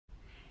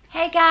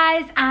Hey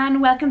guys, and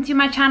welcome to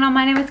my channel.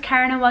 My name is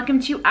Karen and welcome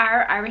to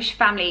our Irish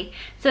family.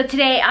 So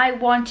today I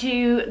want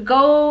to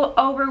go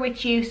over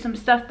with you some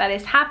stuff that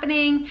is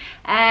happening,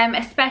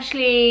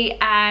 especially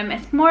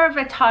it's more of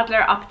a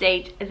toddler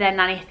update than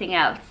anything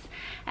else.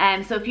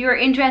 So if you are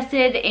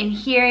interested in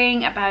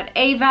hearing about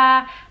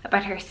Ava,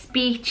 about her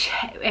speech,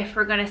 if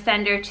we're going to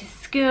send her to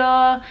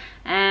school,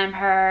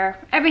 her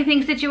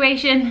everything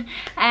situation,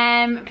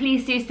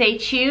 please do stay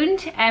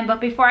tuned. But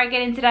before I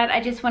get into that,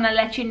 I just want to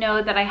let you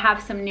know that I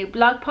have some new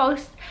blog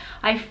posts.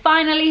 I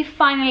finally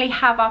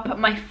have up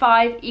my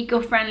 5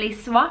 eco-friendly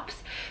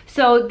swaps.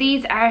 So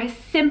these are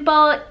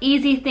simple,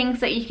 easy things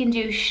that you can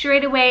do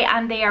straight away,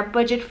 and they are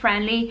budget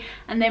friendly,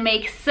 and they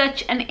make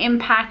such an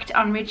impact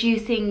on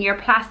reducing your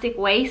plastic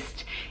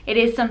waste. It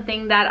is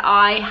something that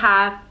I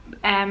have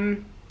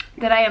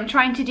that I am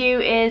trying to do,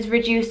 is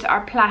reduce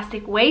our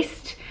plastic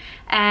waste.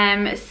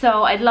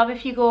 So I'd love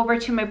if you go over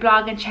to my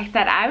blog and check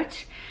that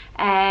out.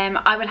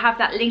 I will have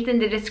that linked in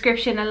the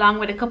description, along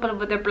with a couple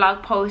of other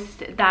blog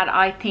posts that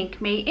I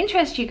think may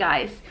interest you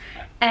guys.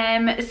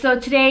 So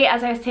today,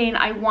 as I was saying,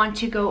 I want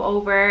to go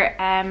over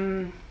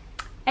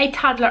a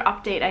toddler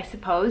update, I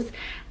suppose.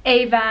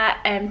 Ava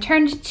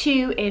turned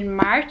 2 in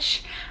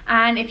March,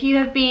 and if you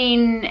have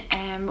been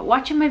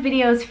watching my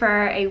videos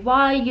for a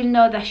while, you'll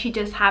know that she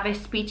does have a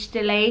speech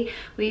delay.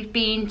 We've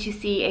been to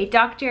see a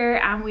doctor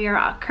and we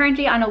are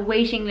currently on a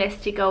waiting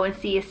list to go and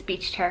see a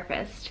speech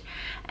therapist.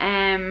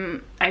 I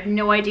have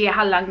no idea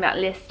how long that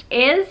list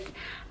is.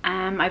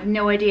 I've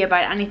no idea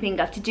about anything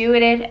got to do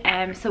with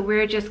it, so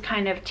we're just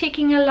kind of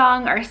ticking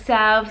along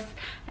ourselves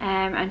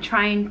and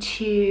trying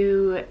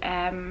to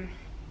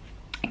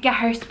get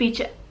her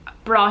speech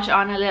brought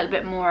on a little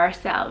bit more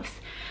ourselves.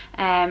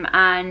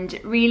 And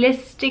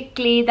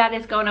realistically that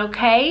is going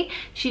okay.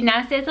 She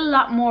now says a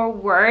lot more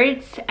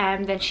words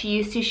than she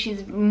used to.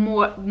 She's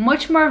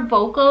much more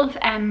vocal.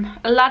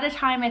 A lot of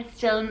time it's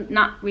still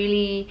not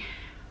really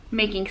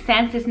making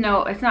sense. It's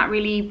not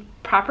really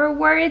proper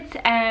words,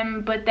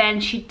 but then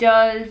she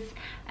does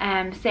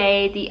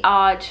say the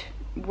odd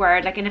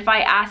word, like, and if I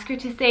ask her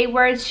to say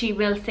words, she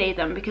will say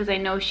them, because I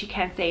know she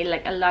can say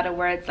like a lot of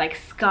words like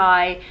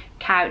sky,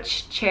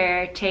 couch,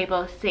 chair,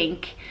 table,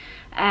 sink,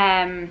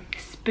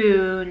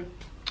 spoon.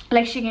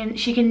 Like she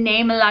can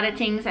name a lot of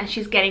things, and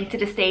she's getting to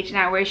the stage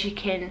now where she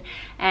can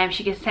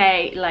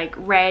say like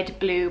red,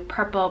 blue,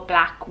 purple,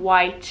 black,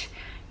 white,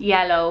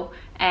 yellow,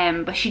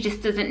 but she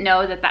just doesn't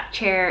know that that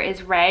chair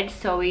is red.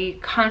 So we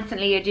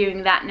constantly are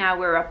doing that now.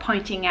 We're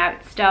pointing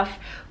out stuff.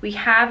 We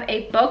have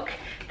a book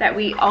that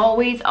we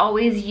always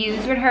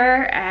use with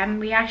her.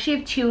 We actually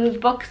have 2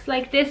 books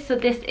like this. So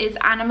this is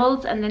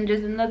animals, and then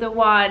there's another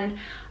one,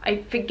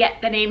 I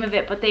forget the name of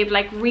it, but they've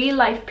like real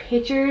life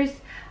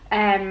pictures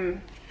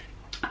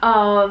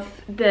of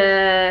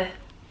the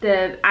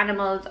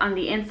animals on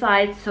the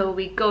inside. So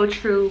we go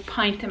through,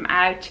 point them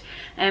out.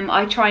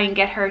 I try and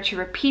get her to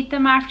repeat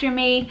them after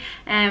me,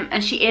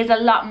 and she is a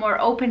lot more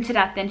open to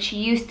that than she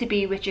used to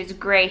be, which is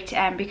great,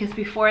 because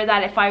before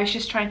that, if I was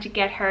just trying to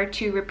get her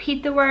to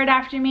repeat the word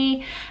after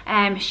me,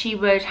 she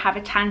would have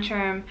a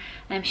tantrum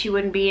and she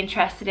wouldn't be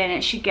interested in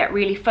it. She'd get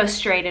really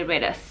frustrated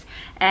with us.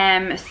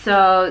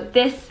 So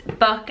this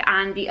book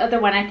and the other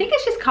one, I think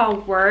it's just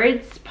called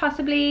Words,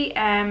 possibly.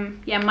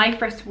 Yeah, My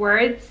First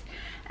Words.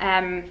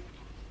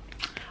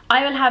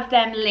 I will have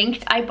them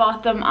linked. I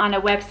bought them on a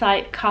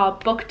website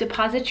called Book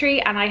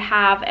Depository, and I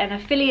have an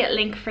affiliate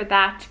link for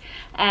that.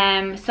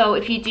 So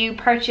if you do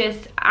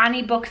purchase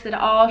any books at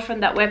all from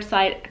that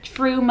website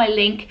through my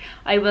link,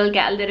 I will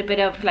get a little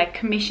bit of like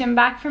commission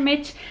back from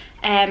it.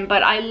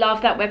 But I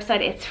love that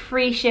website. It's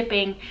free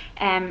shipping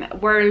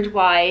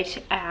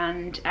worldwide,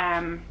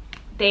 and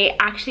they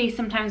actually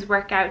sometimes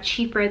work out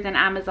cheaper than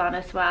Amazon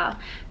as well.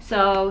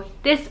 So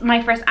this,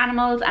 My First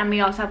Animals, and we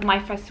also have My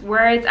First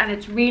Words, and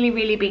it's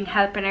really been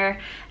helping her.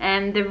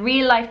 And the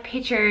real life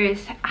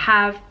pictures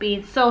have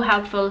been so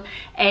helpful.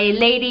 A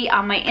lady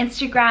on my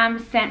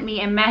Instagram sent me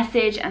a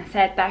message and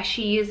said that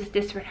she uses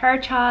this with her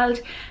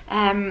child.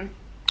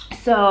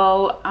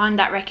 So on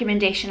that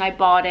recommendation, I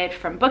bought it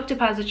from Book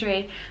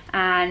Depository,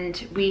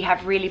 and we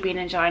have really been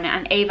enjoying it.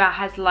 And Ava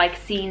has liked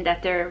seeing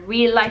that they're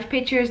real life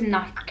pictures,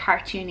 not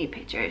cartoony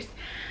pictures.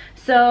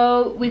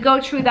 So we go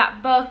through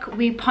that book,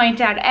 we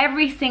point out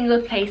every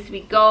single place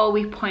we go,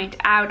 we point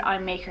out, I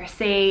make her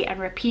say and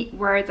repeat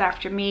words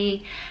after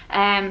me.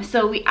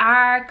 So we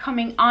are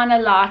coming on a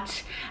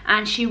lot,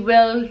 and she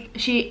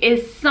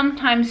is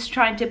sometimes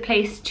trying to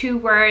place 2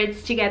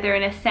 words together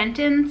in a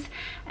sentence.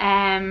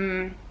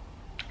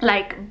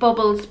 Like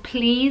bubbles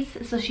please,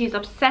 so she's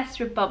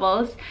obsessed with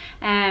bubbles.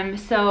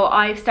 So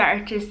I've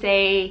started to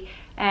say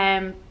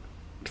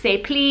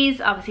please,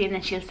 obviously, and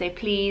then she'll say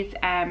please,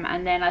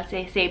 and then I'll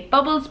say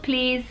bubbles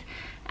please.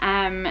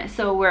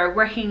 So we're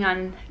working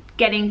on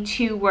getting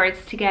 2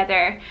 words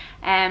together,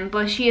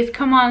 but she has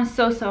come on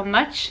so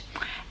much.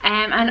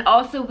 And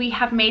also we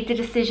have made the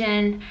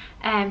decision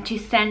to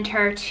send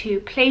her to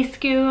play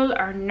school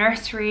or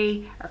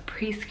nursery or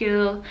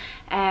preschool.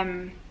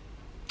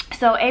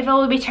 So Ava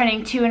will be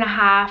turning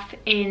 2.5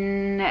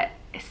 in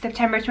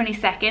September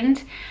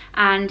 22nd,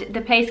 and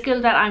the play school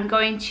that I'm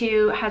going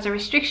to has a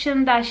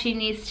restriction that she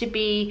needs to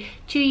be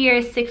 2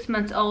 years 6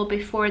 months old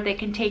before they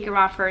can take her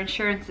off for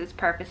insurances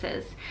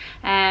purposes.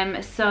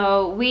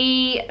 So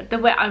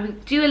I'll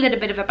do a little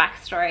bit of a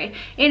backstory.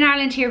 In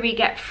Ireland here we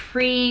get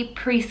free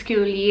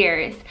preschool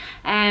years,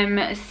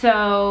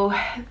 so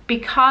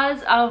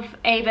because of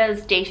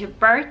Ava's date of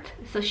birth,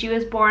 so she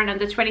was born on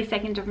the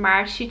 22nd of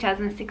March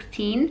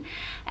 2016,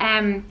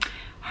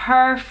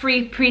 her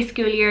free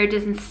preschool year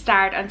doesn't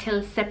start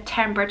until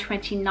September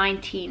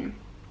 2019.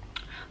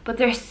 But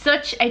there's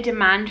such a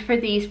demand for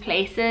these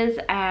places,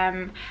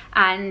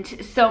 and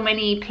so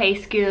many play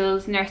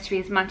schools,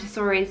 nurseries,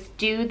 Montessori's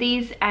do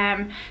these.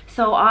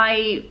 So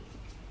I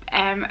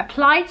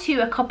applied to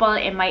a couple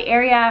in my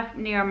area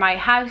near my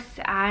house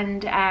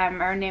and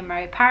or near my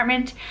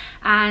apartment,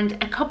 and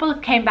a couple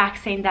came back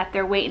saying that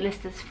their waiting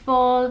list is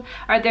full,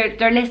 or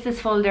their list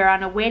is full. They're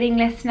on a waiting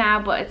list now,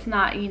 but it's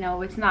not, you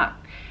know, it's not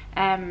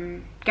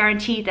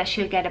guaranteed that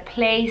she'll get a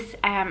place.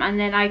 And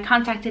then I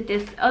contacted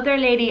this other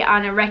lady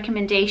on a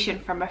recommendation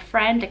from a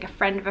friend, like a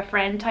friend of a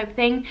friend type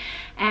thing.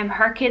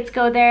 Her kids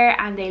go there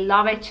and they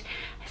love it.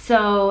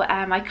 So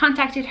I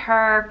contacted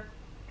her,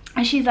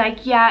 and she's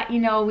like, yeah, you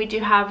know, we do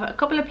have a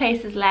couple of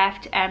places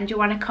left, do you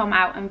want to come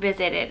out and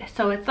visit it?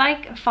 So it's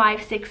like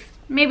 5, 6,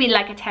 maybe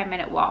like a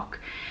 10-minute walk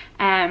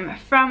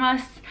from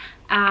us.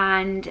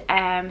 And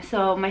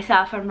so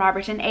myself and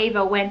Robert and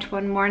Ava went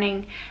one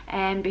morning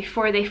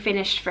before they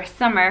finished for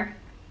summer.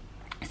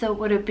 So it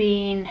would have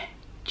been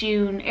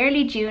June,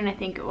 early June I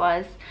think it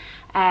was.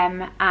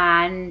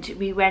 And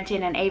we went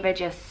in, and Ava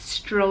just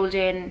strolled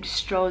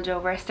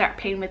over, started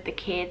playing with the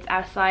kids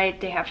outside.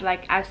 They have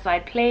like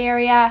outside play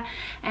area.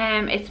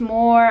 It's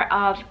more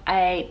of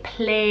a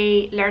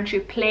learn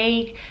through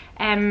play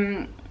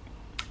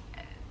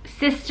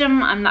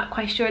system. I'm not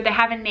quite sure. They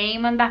have a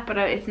name on that, but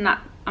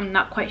I'm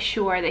not quite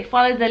sure. They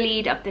follow the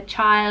lead of the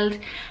child,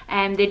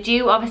 and they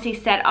do obviously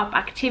set up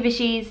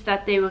activities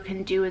that they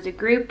can do as a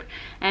group,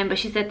 but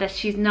she said that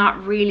she's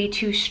not really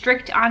too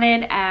strict on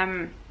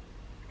it.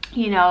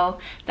 You know,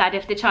 that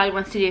if the child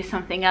wants to do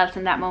something else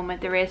in that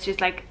moment, there is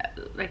just like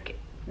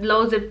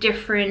loads of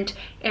different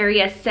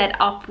areas set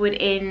up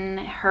within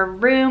her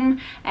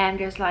room, and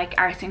there's like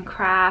arts and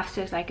crafts,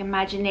 there's like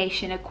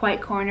imagination, a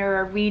quiet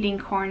corner, a reading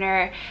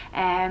corner,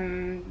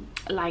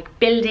 like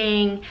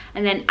building.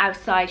 And then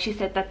outside, she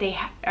said that they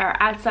are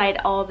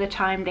outside all the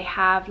time. They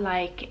have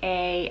like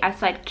a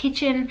outside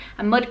kitchen,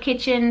 a mud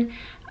kitchen,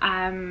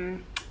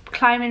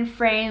 climbing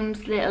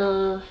frames,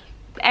 little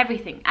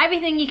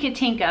everything you could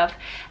think of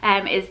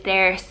is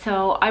there.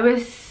 So I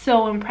was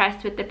so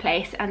impressed with the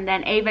place, and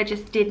then Ava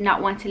just did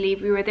not want to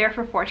leave. We were there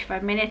for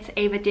 45 minutes.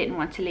 Ava didn't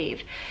want to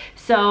leave,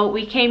 so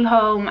we came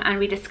home and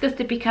we discussed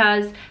it,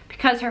 because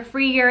her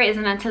free year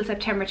isn't until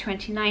September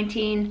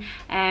 2019.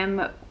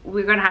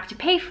 We're gonna have to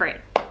pay for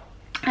it.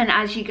 And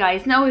as you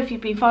guys know, if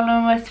you've been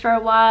following us for a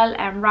while,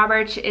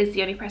 Robert is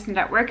the only person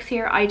that works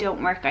here. I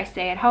don't work, I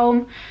stay at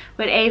home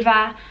with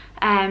Ava.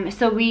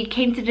 So we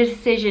came to the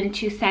decision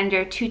to send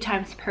her 2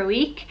 times per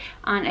week,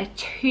 on a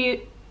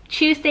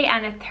Tuesday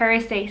and a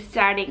Thursday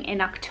starting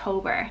in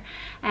October.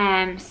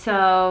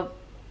 So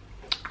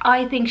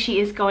I think she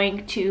is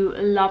going to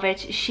love it.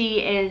 She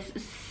is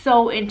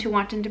so into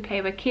wanting to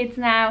play with kids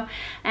now,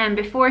 and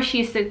before she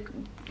used to,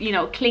 you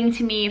know, cling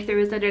to me if there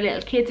was other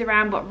little kids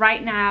around, but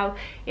right now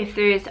if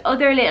there's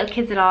other little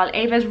kids at all,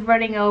 Ava's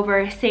running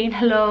over, saying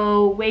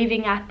hello,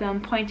 waving at them,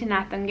 pointing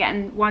at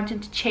them, wanting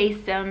to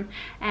chase them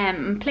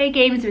and play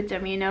games with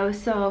them, you know.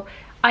 So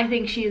I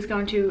think she is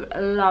going to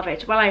love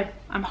it. Well,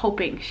 I'm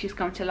hoping she's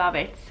going to love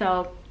it.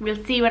 So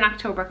we'll see when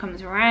October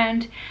comes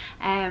around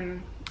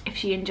if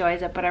she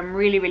enjoys it, but I'm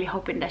really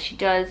hoping that she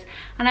does.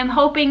 And I'm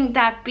hoping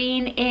that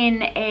being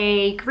in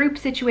a group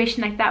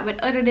situation like that with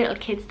other little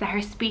kids, that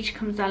her speech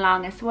comes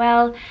along as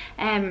well,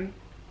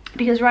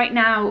 because right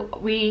now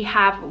we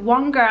have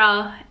one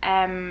girl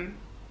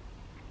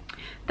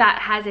that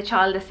has a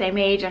child the same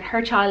age, and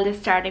her child is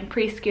starting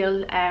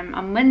preschool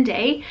on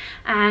Monday.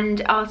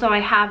 And also I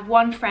have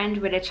one friend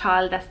with a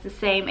child that's the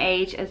same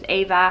age as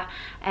Ava,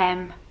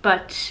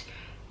 but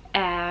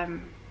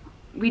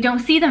we don't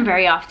see them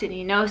very often,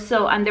 you know.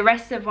 So, and the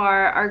rest of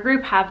our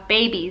group have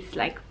babies,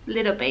 like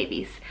little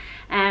babies,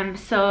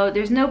 so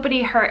there's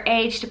nobody her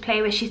age to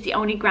play with. She's the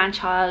only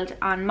grandchild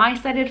on my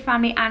side of the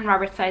family and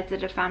Robert's side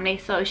of the family,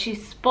 so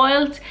she's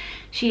spoiled.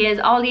 She has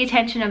all the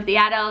attention of the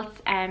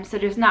adults, so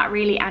there's not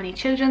really any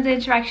children's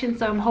interaction.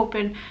 So I'm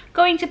hoping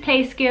going to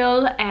play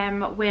school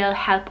will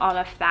help all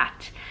of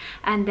that.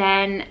 And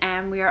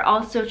then we are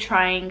also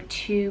trying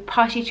to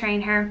potty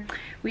train her.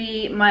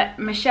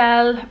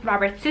 Michelle,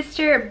 Robert's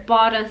sister,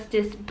 bought us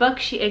this book.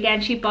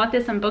 She bought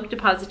this on Book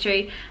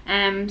Depository.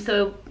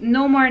 So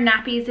No More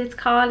Nappies it's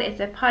called.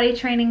 It's a potty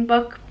training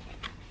book,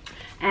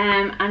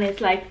 and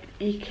it's like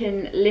you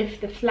can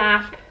lift the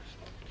flap,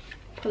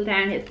 pull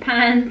down his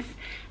pants.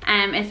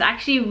 It's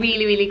actually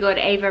really good.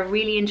 Ava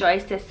really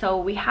enjoys this. So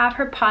we have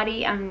her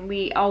potty, and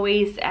we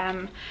always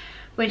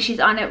when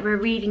she's on it, we're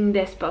reading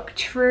this book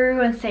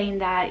through and saying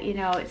that, you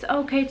know, it's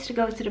okay to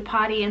go to the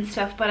potty and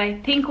stuff. But I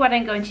think what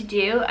I'm going to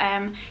do,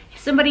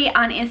 somebody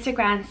on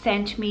Instagram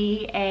sent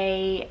me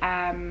a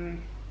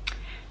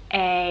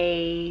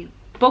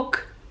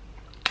book,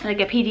 like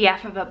a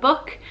PDF of a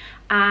book,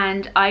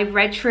 and I've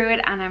read through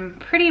it and I'm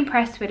pretty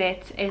impressed with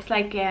it. It's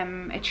like a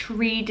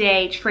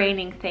 3-day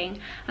training thing,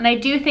 and I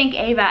do think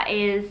Ava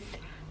is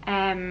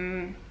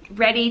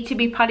ready to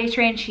be potty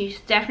trained. She's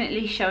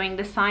definitely showing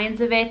the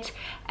signs of it.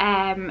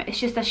 It's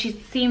just that she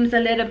seems a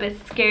little bit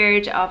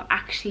scared of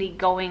actually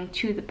going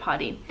to the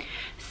potty.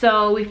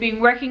 So we've been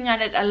working on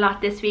it a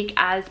lot this week,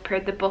 as per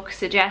the book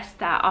suggests,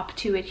 that up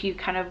to it you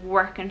kind of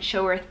work and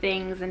show her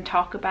things and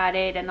talk about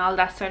it and all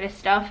that sort of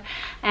stuff.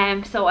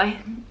 So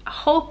I'm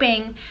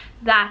hoping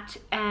that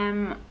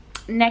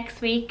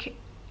next week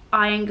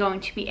I am going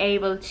to be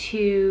able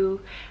to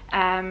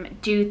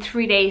do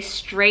 3 days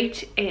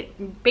straight.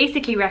 It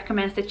basically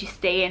recommends that you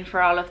stay in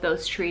for all of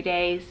those 3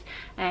 days.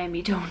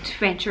 You don't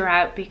venture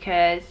out,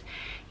 because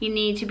you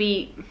need to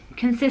be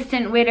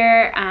consistent with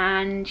her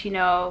and, you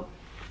know,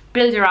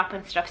 build her up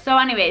and stuff. So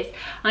anyways,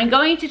 I'm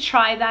going to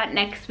try that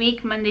next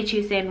week, Monday,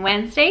 Tuesday and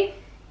Wednesday.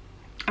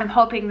 I'm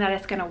hoping that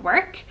it's going to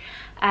work.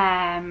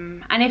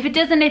 And if it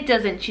doesn't, it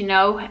doesn't, you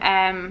know.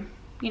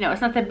 You know,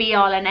 it's not the be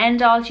all and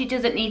end all. She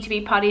doesn't need to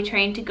be potty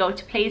trained to go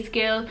to play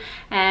school.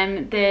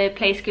 The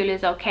play school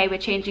is okay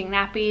with changing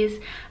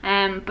nappies,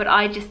 but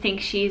I just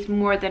think she's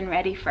more than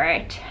ready for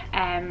it.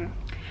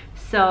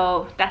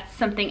 So that's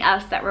something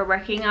else that we're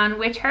working on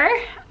with her.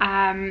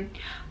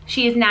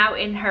 She is now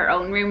in her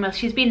own room. Well,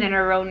 she's been in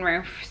her own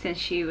room since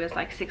she was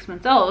like 6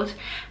 months old,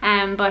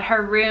 but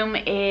her room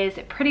is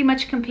pretty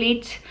much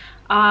complete.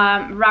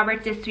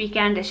 Robert this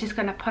weekend is just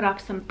going to put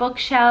up some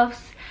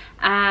bookshelves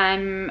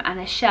and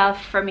a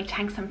shelf for me to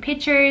hang some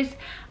pictures,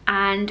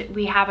 and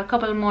we have a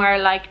couple more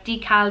like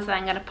decals that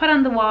I'm going to put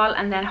on the wall,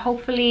 and then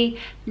hopefully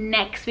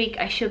next week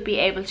I should be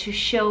able to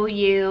show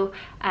you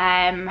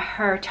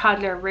her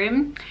toddler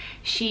room.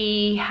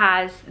 She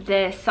has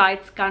the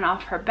sides gone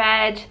off her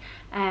bed,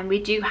 and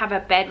we do have a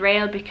bed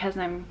rail because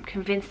I'm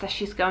convinced that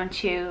she's going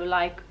to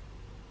like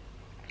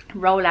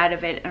roll out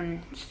of it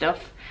and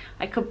stuff.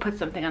 I could put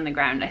something on the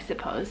ground, I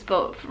suppose,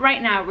 but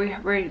right now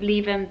we're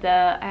leaving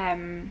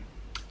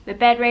the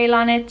bed rail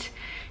on it.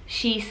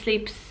 She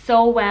sleeps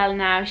so well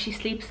now. She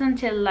sleeps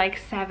until like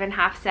 7,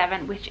 half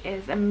 7, which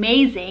is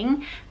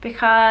amazing,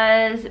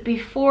 because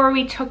before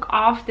we took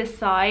off the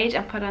side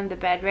and put on the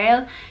bed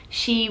rail,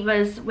 she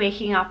was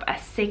waking up at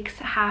 6,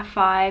 half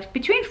 5,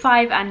 between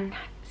 5 and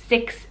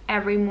 6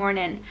 every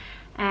morning.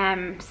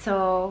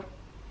 So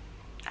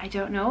I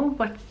don't know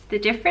what's the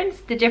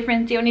difference.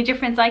 The only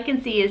difference I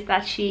can see is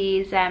that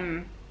she's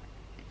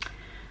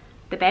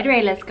the bed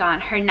rail is gone.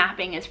 Her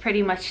napping is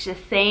pretty much the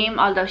same,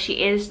 although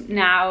she is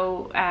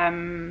now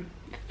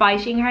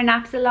fighting her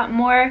naps a lot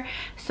more.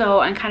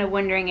 So I'm kind of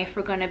wondering if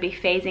we're going to be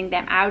phasing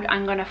them out.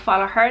 I'm going to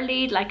follow her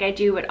lead like I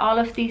do with all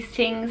of these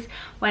things.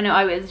 When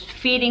I was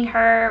feeding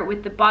her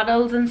with the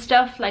bottles and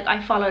stuff, like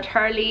I followed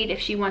her lead. If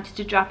she wanted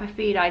to drop a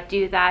feed, I'd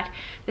do that.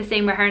 The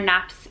same with her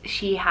naps.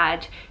 She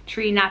had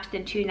 3 naps,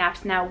 then 2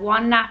 naps, now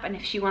 1 nap, and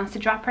if she wants to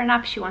drop her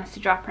nap, she wants to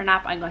drop her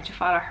nap. I'm going to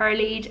follow her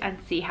lead and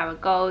see how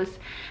it goes.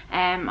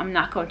 I'm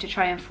not going to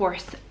try and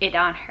force it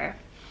on her.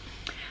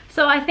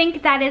 So I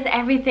think that is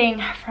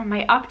everything from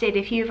my update.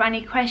 If you have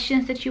any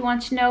questions that you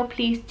want to know,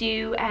 please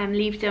do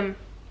leave them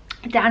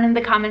down in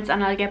the comments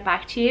and I'll get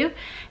back to you.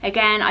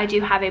 Again, I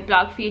do have a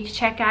blog for you to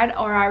check out,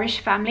 Our Irish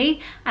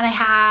Family, and I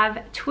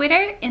have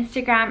Twitter,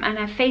 Instagram and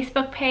a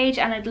Facebook page,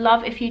 and I'd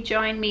love if you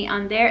join me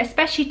on there,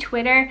 especially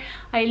Twitter.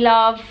 I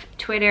love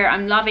Twitter.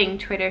 I'm loving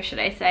Twitter, should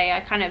I say.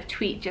 I kind of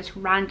tweet just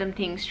random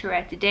things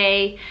throughout the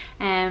day,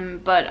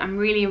 but I'm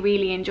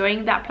really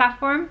enjoying that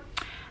platform.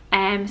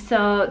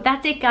 So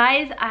that's it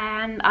guys,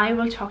 and I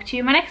will talk to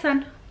you in my next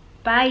one.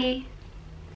 Bye.